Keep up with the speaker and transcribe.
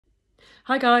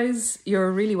Hi guys,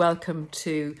 you're really welcome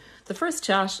to the first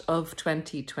chat of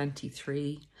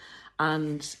 2023,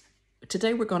 and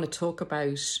today we're going to talk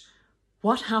about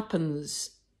what happens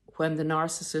when the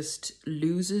narcissist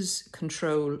loses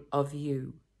control of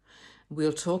you.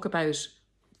 We'll talk about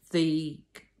the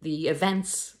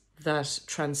events that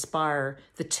transpire,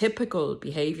 the typical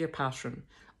behaviour pattern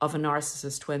of a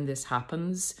narcissist when this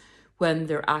happens, when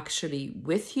they're actually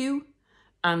with you,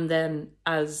 and then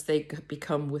as they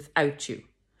become without you.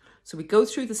 So we go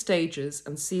through the stages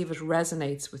and see if it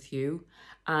resonates with you.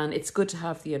 And it's good to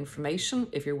have the information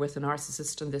if you're with a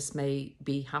narcissist and this may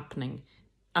be happening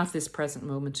at this present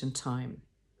moment in time.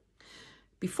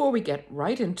 Before we get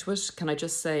right into it, can I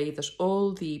just say that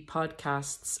all the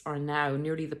podcasts are now,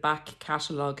 nearly the back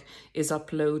catalogue is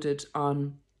uploaded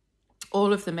on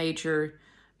all of the major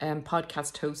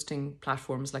podcast hosting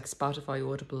platforms like Spotify,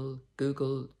 Audible,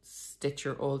 Google,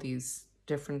 Stitcher, all these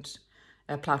different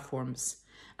platforms.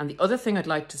 And the other thing I'd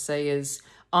like to say is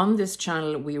on this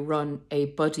channel, we run a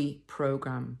buddy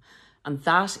program. And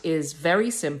that is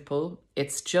very simple.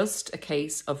 It's just a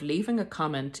case of leaving a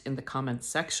comment in the comments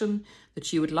section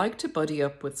that you would like to buddy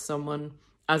up with someone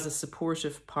as a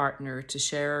supportive partner to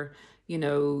share,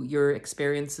 your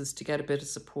experiences, to get a bit of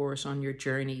support on your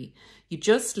journey. You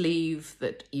just leave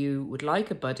that you would like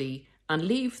a buddy and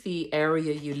leave the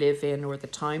area you live in or the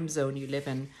time zone you live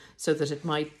in so that it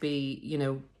might be,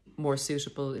 more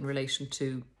suitable in relation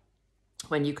to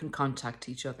when you can contact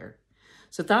each other.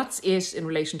 So that's it in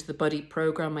relation to the buddy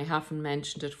program. I haven't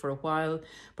mentioned it for a while,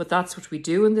 but that's what we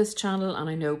do in this channel. And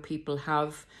I know people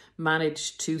have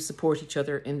managed to support each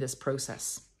other in this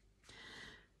process.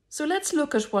 So let's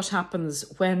look at what happens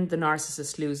when the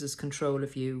narcissist loses control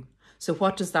of you. So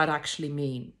what does that actually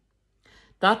mean?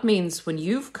 That means when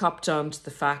you've copped on to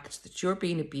the fact that you're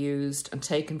being abused and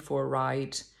taken for a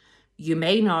ride, you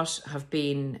may not have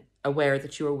been aware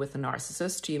that you were with a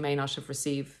narcissist. You may not have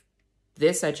received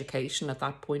this education at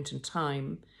that point in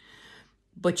time,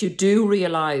 but you do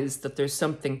realize that there's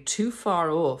something too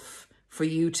far off for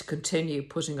you to continue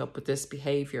putting up with this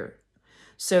behavior.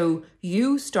 So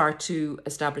you start to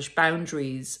establish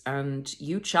boundaries and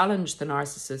you challenge the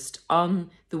narcissist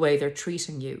on the way they're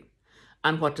treating you.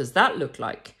 And what does that look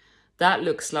like? That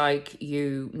looks like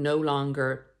you no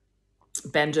longer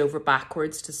bend over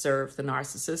backwards to serve the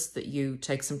narcissist, that you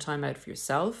take some time out for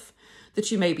yourself,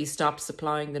 that you maybe stop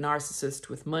supplying the narcissist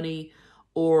with money,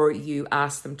 or you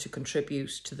ask them to contribute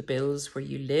to the bills where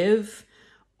you live,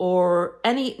 or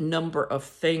any number of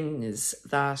things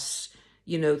that,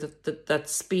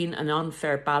 that's been an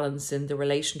unfair balance in the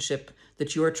relationship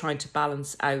that you're trying to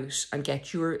balance out and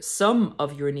get some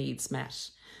of your needs met.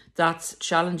 That's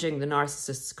challenging the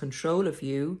narcissist's control of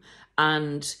you,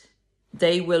 and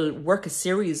they will work a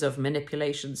series of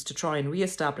manipulations to try and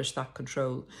reestablish that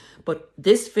control. But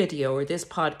this video or this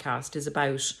podcast is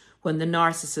about when the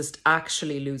narcissist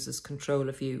actually loses control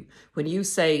of you. When you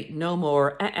say, no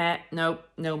more,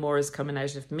 no more is coming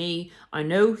out of me. I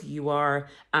know who you are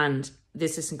and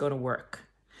this isn't going to work.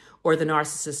 Or the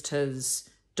narcissist has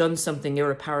done something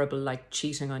irreparable like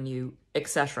cheating on you,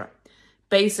 etc.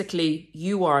 Basically,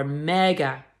 you are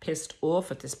mega pissed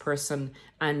off at this person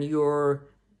and you're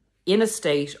in a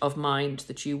state of mind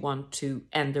that you want to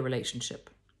end the relationship.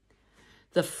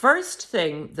 The first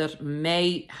thing that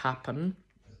may happen,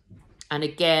 and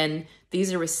again,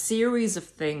 these are a series of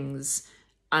things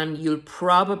and you'll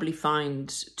probably find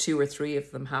 2 or 3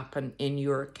 of them happen in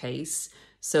your case.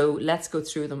 So let's go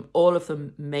through them. All of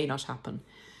them may not happen.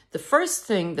 The first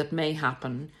thing that may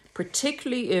happen,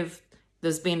 particularly if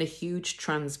there's been a huge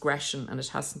transgression and it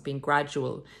hasn't been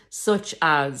gradual, such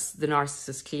as the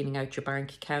narcissist cleaning out your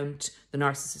bank account, the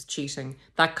narcissist cheating,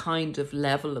 that kind of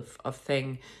level of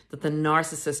thing, that the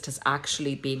narcissist has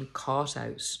actually been caught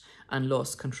out and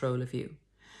lost control of you.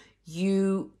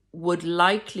 You would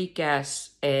likely get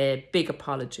a big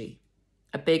apology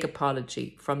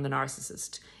from the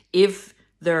narcissist if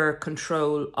their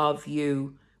control of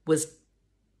you was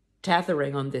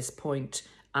tethering on this point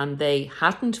and they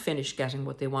hadn't finished getting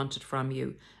what they wanted from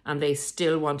you and they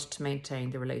still wanted to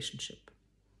maintain the relationship.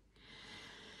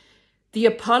 The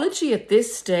apology at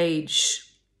this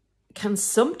stage can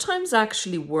sometimes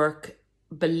actually work,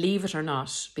 believe it or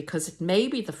not, because it may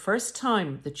be the first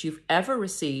time that you've ever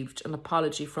received an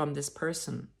apology from this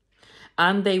person.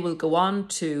 And they will go on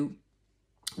to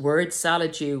word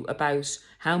salad you about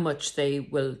how much they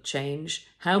will change,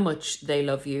 how much they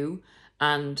love you,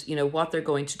 and, what they're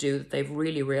going to do, that they've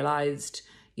really realised,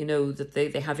 that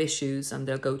they have issues and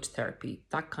they'll go to therapy.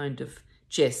 That kind of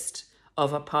gist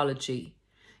of apology.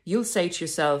 You'll say to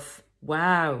yourself,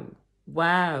 wow,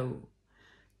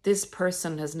 this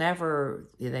person they've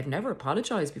never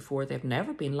apologized before. They've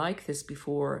never been like this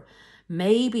before.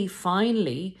 Maybe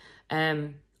finally,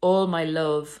 all my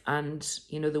love and,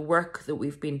 the work that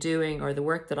we've been doing, or the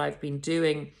work that I've been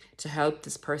doing to help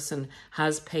this person,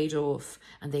 has paid off,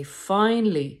 and they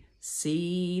finally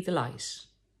see the light.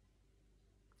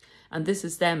 And this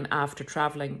is them after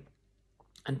traveling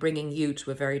and bringing you to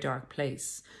a very dark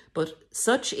place. But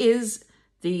such is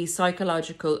the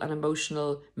psychological and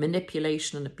emotional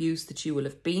manipulation and abuse that you will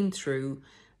have been through,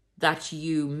 that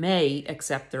you may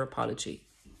accept their apology.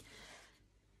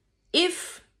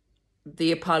 If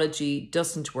the apology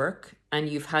doesn't work and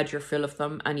you've had your fill of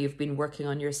them and you've been working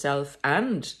on yourself,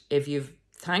 and if you've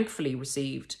thankfully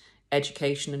received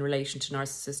education in relation to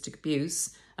narcissistic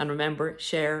abuse, and remember,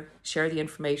 share the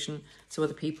information so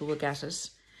other people will get it,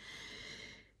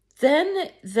 then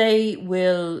they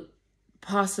will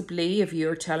possibly, if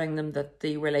you're telling them that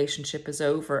the relationship is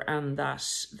over and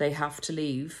that they have to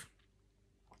leave,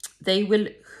 they will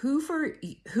hoover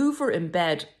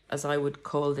embed, as I would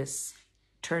call this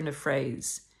turn of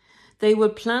phrase. They will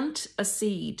plant a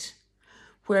seed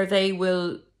where they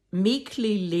will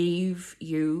meekly leave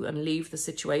you and leave the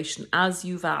situation as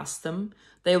you've asked them.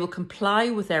 They will comply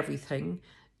with everything,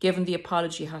 given the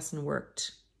apology hasn't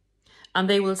worked. And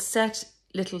they will set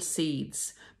little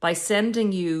seeds by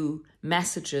sending you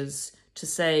messages to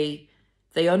say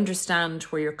they understand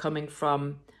where you're coming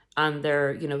from and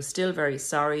they're, still very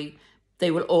sorry.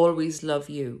 They will always love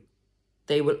you.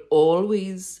 They will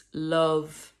always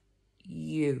love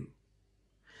you.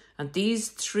 And these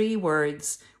 3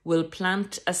 words will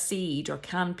plant a seed, or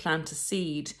can plant a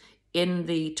seed, in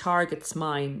the target's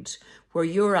mind, where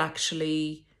you're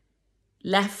actually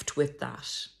left with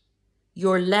that.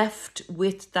 You're left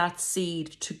with that seed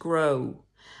to grow,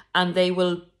 and they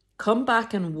will come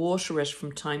back and water it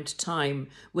from time to time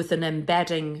with an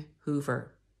embedding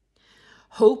hoover,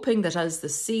 hoping that as the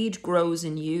seed grows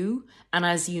in you and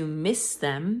as you miss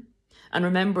them, and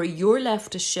remember, you're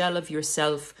left a shell of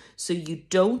yourself, so you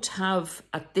don't have,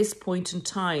 at this point in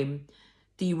time,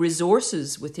 the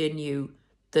resources within you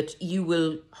that you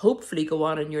will hopefully go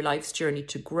on in your life's journey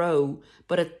to grow.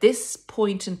 But at this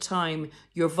point in time,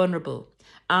 you're vulnerable.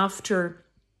 After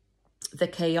the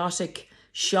chaotic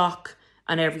shock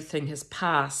and everything has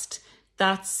passed,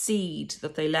 that seed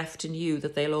that they left in you,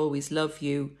 that they'll always love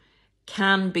you,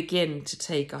 can begin to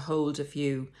take a hold of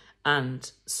you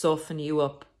and soften you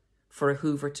up for a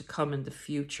hoover to come in the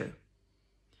future.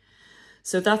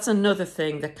 So that's another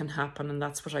thing that can happen, and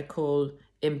that's what I call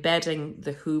embedding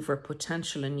the hoover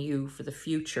potential in you for the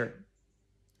future.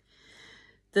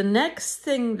 The next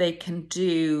thing they can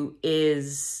do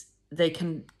is they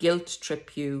can guilt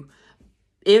trip you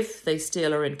if they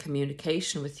still are in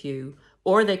communication with you,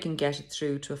 or they can get it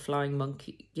through to a flying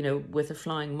monkey, with a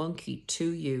flying monkey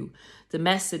to you. The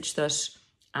message that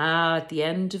at the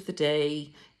end of the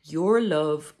day, your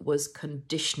love was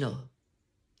conditional.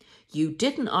 You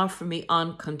didn't offer me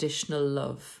unconditional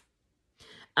love.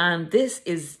 And this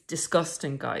is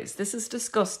disgusting, guys. This is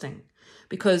disgusting,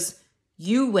 because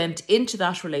you went into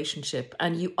that relationship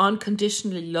and you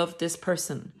unconditionally loved this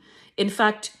person. In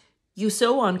fact, you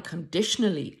so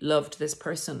unconditionally loved this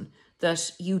person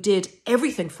that you did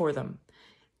everything for them,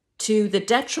 to the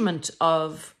detriment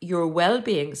of your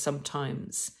well-being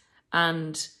sometimes,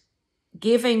 and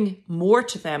giving more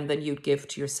to them than you'd give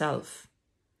to yourself.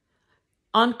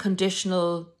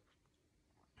 Unconditional,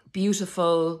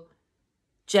 beautiful,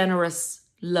 generous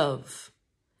love.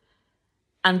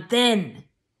 And then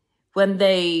when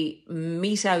they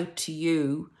mete out to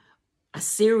you a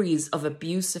series of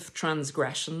abusive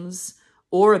transgressions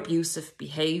or abusive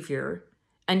behaviour,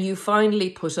 and you finally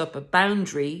put up a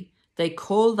boundary, they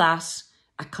call that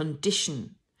a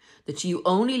condition. That you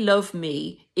only love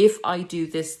me if I do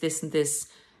this, this and this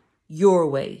your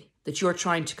way, that you're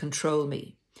trying to control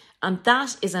me. And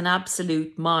that is an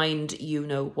absolute mind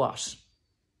you-know-what.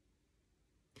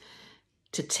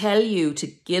 To tell you, to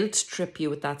guilt trip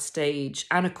you at that stage.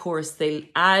 And of course, they'll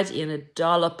add in a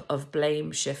dollop of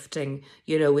blame shifting,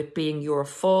 it being your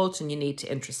fault and you need to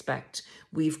introspect.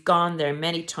 We've gone there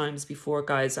many times before,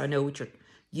 guys. I know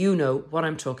what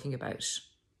I'm talking about.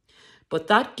 But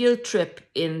that guilt trip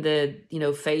in the,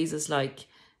 phases like,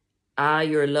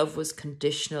 your love was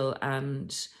conditional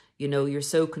and, you're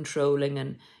so controlling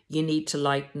and you need to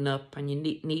lighten up and you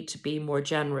need to be more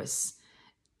generous.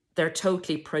 They're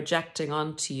totally projecting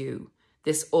onto you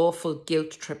this awful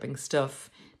guilt tripping stuff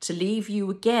to leave you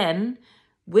again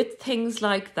with things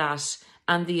like that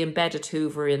and the embedded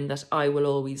hoover in that I will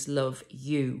always love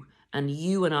you and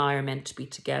you and I are meant to be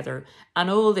together and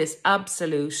all this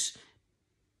absolute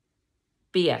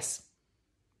BS.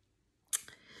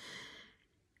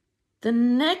 The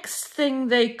next thing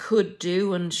they could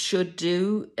do and should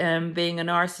do, being a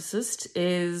narcissist,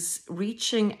 is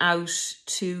reaching out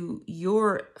to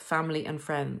your family and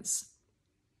friends.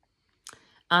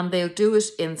 And they'll do it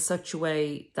in such a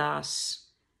way that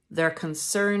they're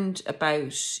concerned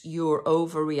about your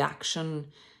overreaction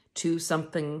to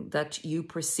something that you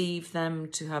perceive them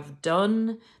to have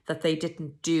done that they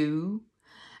didn't do.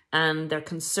 And they're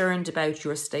concerned about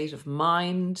your state of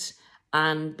mind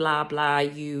and blah, blah,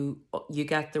 you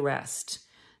get the rest.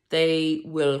 They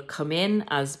will come in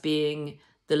as being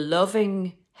the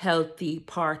loving, healthy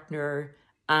partner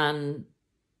and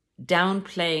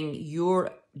downplaying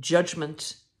your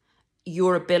judgment,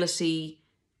 your ability,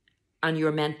 and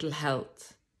your mental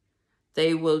health.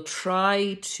 They will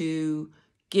try to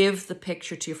give the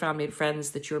picture to your family and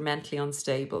friends that you're mentally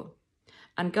unstable.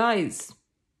 And guys,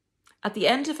 at the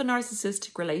end of a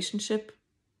narcissistic relationship,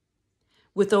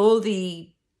 with all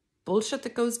the bullshit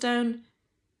that goes down,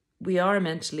 we are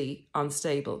mentally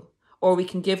unstable. Or we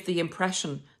can give the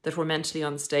impression that we're mentally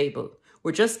unstable.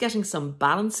 We're just getting some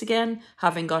balance again,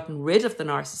 having gotten rid of the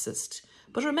narcissist.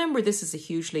 But remember, this is a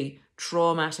hugely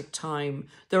traumatic time.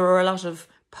 There are a lot of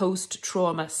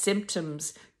post-trauma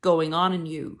symptoms going on in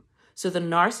you. So the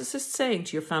narcissist saying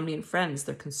to your family and friends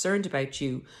they're concerned about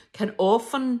you can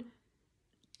often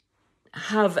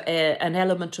have an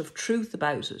element of truth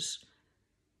about it,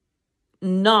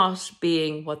 not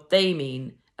being what they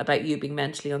mean about you being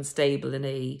mentally unstable in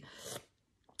a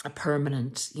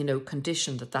permanent,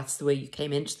 condition, that's the way you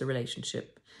came into the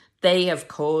relationship. They have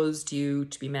caused you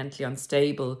to be mentally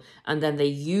unstable, and then they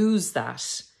use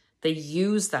that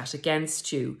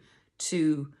against you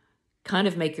to kind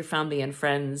of make your family and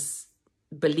friends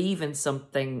believe in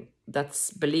something that's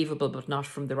believable but not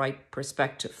from the right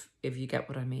perspective, if you get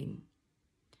what I mean.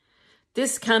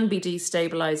 This can be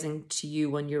destabilizing to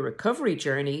you on your recovery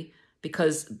journey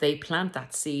because they plant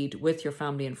that seed with your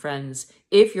family and friends.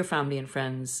 If your family and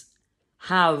friends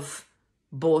have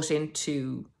bought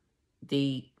into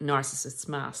the narcissist's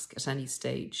mask at any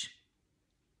stage.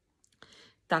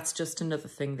 That's just another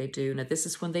thing they do. Now, this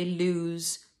is when they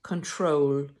lose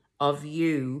control of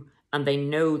you and they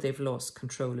know they've lost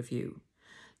control of you.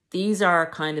 These are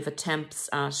kind of attempts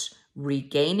at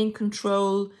regaining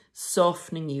control,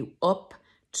 softening you up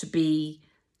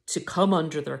to come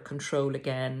under their control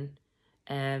again,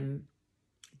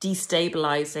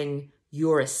 destabilizing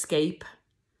your escape,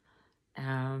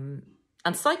 and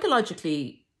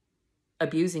psychologically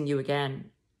abusing you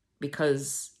again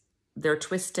because they're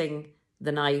twisting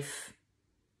the knife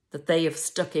that they have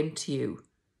stuck into you.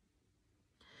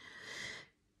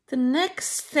 The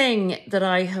next thing that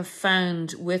I have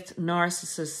found with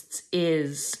narcissists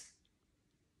is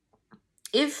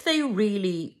if they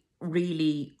really,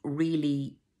 really,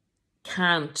 really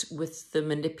can't with the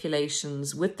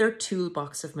manipulations, with their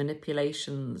toolbox of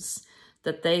manipulations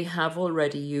that they have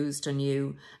already used on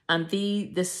you, and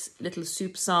this little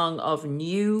soup song of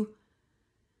new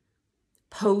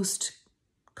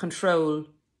post-control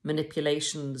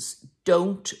manipulations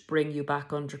don't bring you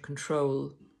back under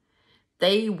control,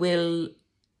 they will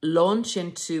launch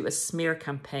into a smear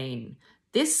campaign.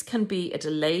 This can be a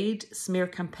delayed smear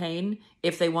campaign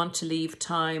if they want to leave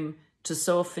time to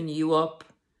soften you up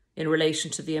in relation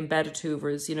to the embedded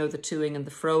hoovers, the toing and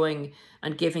the froing,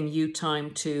 and giving you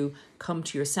time to come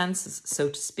to your senses, so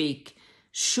to speak,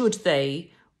 should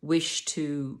they wish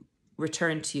to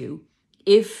return to you,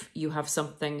 if you have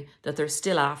something that they're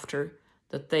still after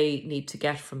that they need to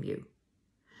get from you.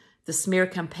 The smear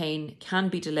campaign can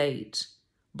be delayed,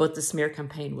 but the smear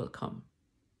campaign will come.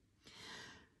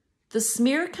 The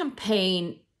smear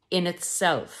campaign in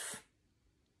itself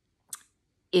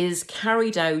is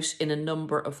carried out in a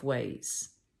number of ways.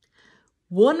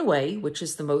 One way, which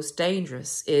is the most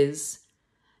dangerous, is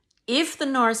if the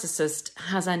narcissist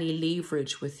has any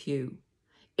leverage with you,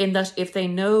 in that if they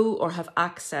know or have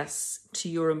access to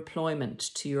your employment,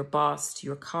 to your boss, to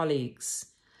your colleagues,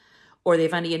 or they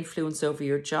have any influence over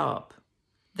your job,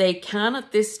 they can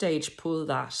at this stage pull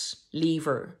that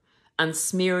lever and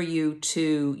smear you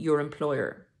to your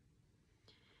employer.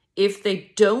 If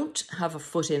they don't have a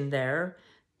foot in there,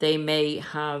 they may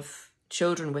have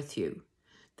children with you.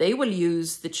 They will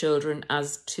use the children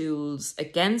as tools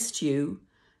against you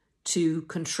to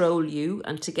control you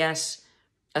and to get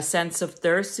a sense of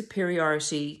their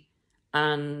superiority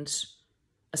and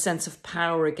a sense of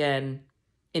power again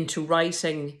into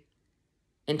righting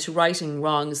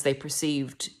wrongs they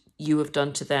perceived you have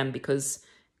done to them, because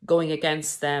going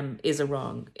against them is a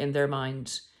wrong in their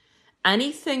mind.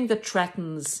 Anything that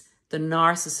threatens the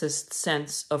narcissist's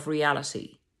sense of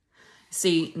reality.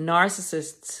 See,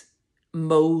 narcissists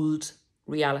mold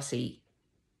reality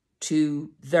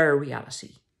to their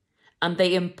reality, and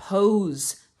they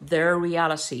impose their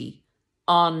reality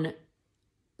on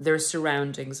their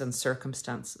surroundings and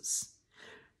circumstances.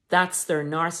 That's their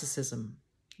narcissism.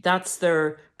 That's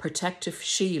their protective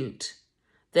shield.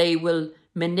 They will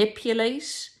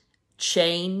manipulate,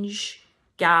 change,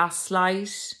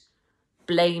 gaslight,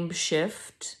 blame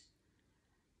shift,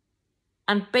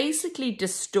 and basically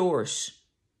distort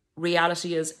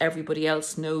reality as everybody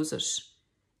else knows it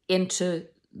into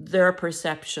their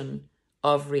perception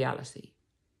of reality.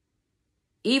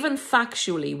 Even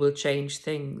factually will change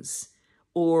things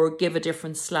or give a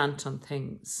different slant on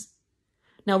things.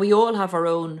 Now, we all have our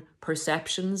own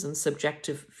perceptions and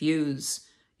subjective views,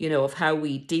 of how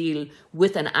we deal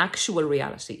with an actual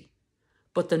reality.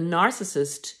 But the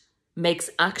narcissist makes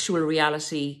actual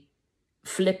reality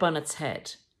flip on its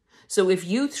head. So if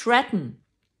you threaten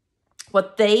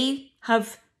what they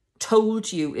have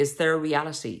told you is their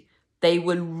reality, they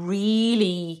will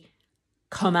really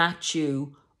come at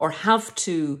you or have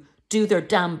to do their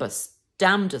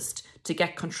damnedest to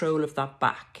get control of that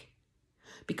back.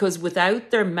 Because without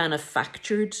their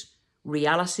manufactured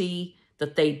reality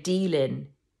that they deal in,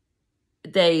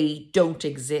 they don't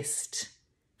exist.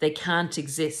 They can't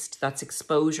exist. That's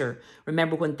exposure.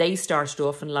 Remember, when they started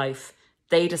off in life,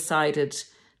 they decided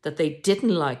that they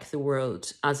didn't like the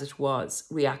world as it was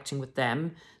reacting with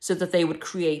them, so that they would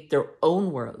create their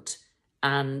own world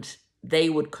and they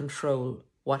would control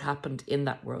what happened in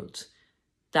that world.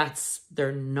 That's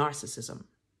their narcissism.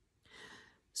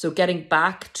 So getting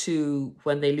back to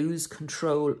when they lose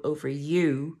control over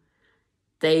you,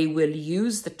 they will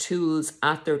use the tools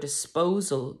at their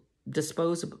disposal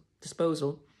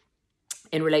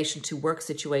in relation to work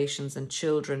situations and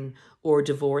children or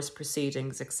divorce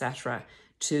proceedings, etc.,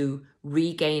 to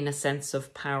regain a sense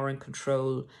of power and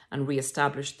control and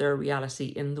reestablish their reality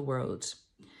in the world.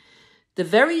 The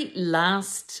very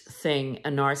last thing a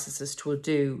narcissist will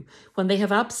do when they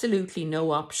have absolutely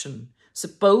no option,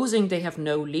 supposing they have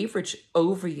no leverage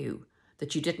over you,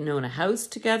 that you didn't own a house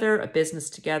together, a business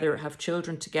together, have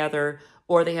children together,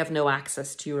 or they have no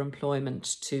access to your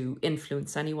employment to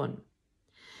influence anyone.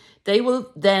 They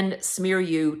will then smear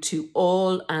you to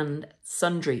all and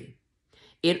sundry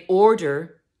in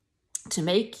order to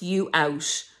make you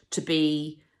out to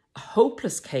be a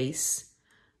hopeless case,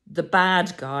 the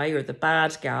bad guy or the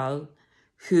bad gal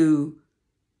who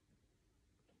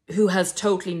has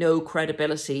totally no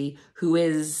credibility, who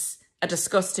is a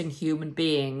disgusting human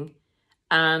being,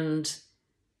 and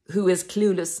who is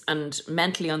clueless and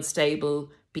mentally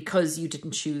unstable because you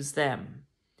didn't choose them.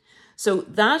 So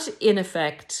that, in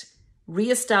effect,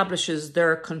 reestablishes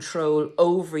their control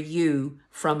over you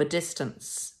from a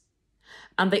distance.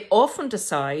 And they often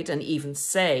decide and even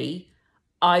say,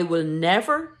 I will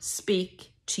never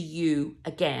speak to you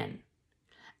again.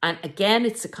 And again,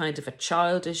 it's a kind of a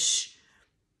childish,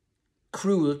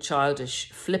 cruel,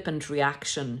 childish, flippant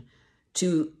reaction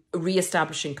to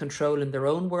re-establishing control in their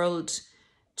own world,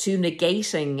 to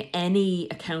negating any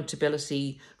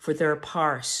accountability for their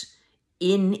part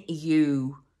in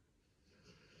you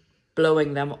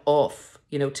blowing them off,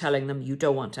 telling them you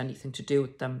don't want anything to do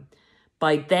with them.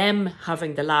 By them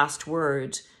having the last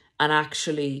word and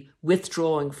actually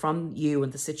withdrawing from you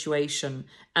and the situation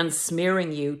and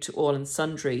smearing you to all and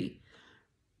sundry,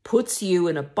 puts you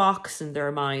in a box in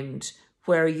their mind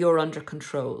where you're under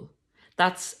control.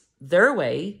 That's their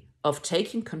way of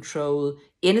taking control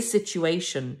in a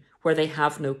situation where they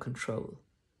have no control.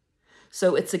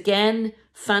 So it's again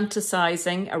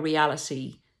fantasizing a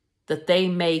reality that they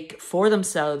make for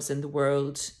themselves in the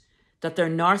world, that their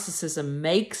narcissism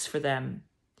makes for them,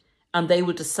 and they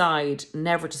will decide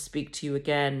never to speak to you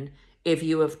again if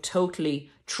you have totally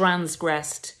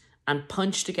transgressed and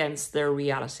punched against their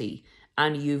reality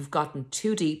and you've gotten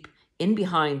too deep in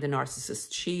behind the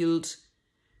narcissist shield.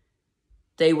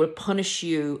 They will punish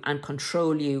you and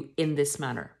control you in this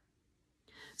manner.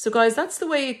 So guys, that's the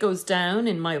way it goes down,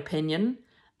 in my opinion,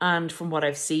 and from what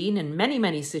I've seen in many,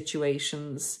 many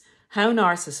situations, how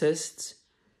narcissists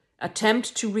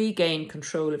attempt to regain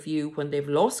control of you when they've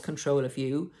lost control of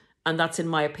you. And that's, in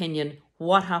my opinion,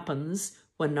 what happens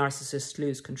when narcissists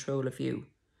lose control of you.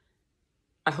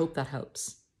 I hope that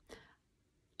helps.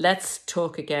 Let's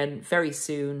talk again very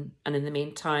soon. And in the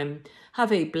meantime,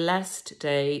 have a blessed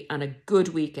day and a good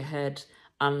week ahead.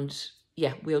 And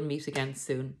yeah, we'll meet again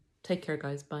soon. Take care,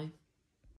 guys. Bye.